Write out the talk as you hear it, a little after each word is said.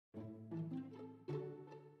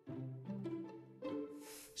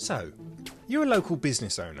So, you're a local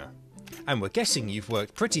business owner, and we're guessing you've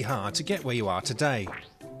worked pretty hard to get where you are today.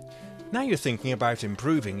 Now you're thinking about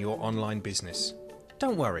improving your online business.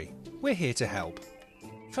 Don't worry, we're here to help.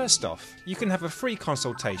 First off, you can have a free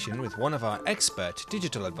consultation with one of our expert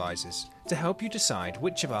digital advisors to help you decide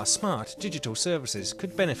which of our smart digital services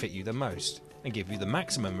could benefit you the most and give you the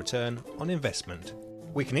maximum return on investment.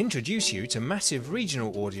 We can introduce you to massive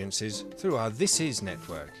regional audiences through our This Is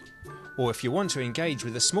network. Or if you want to engage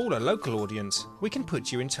with a smaller local audience, we can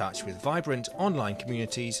put you in touch with vibrant online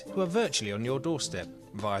communities who are virtually on your doorstep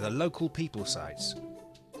via the local people sites.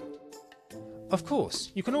 Of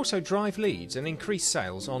course, you can also drive leads and increase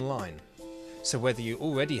sales online. So whether you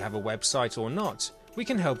already have a website or not, we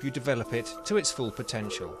can help you develop it to its full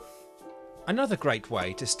potential. Another great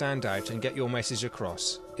way to stand out and get your message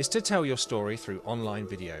across is to tell your story through online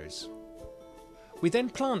videos. We then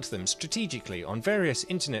plant them strategically on various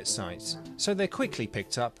internet sites so they're quickly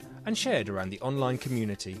picked up and shared around the online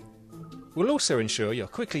community. We'll also ensure you're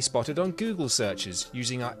quickly spotted on Google searches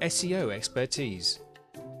using our SEO expertise.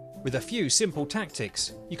 With a few simple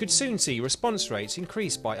tactics, you could soon see response rates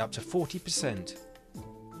increase by up to 40%.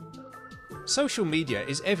 Social media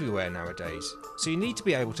is everywhere nowadays, so you need to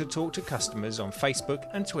be able to talk to customers on Facebook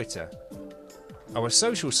and Twitter. Our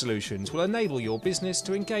social solutions will enable your business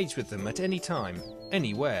to engage with them at any time,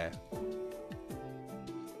 anywhere.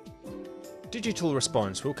 Digital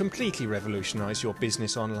response will completely revolutionise your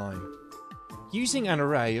business online. Using an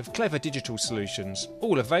array of clever digital solutions,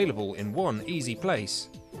 all available in one easy place,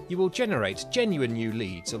 you will generate genuine new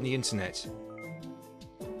leads on the internet.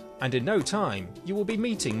 And in no time, you will be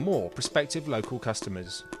meeting more prospective local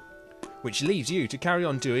customers, which leaves you to carry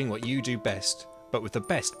on doing what you do best, but with the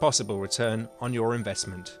best possible return on your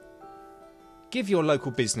investment. Give your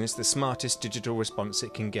local business the smartest digital response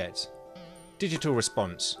it can get. Digital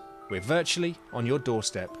response. We're virtually on your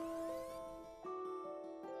doorstep.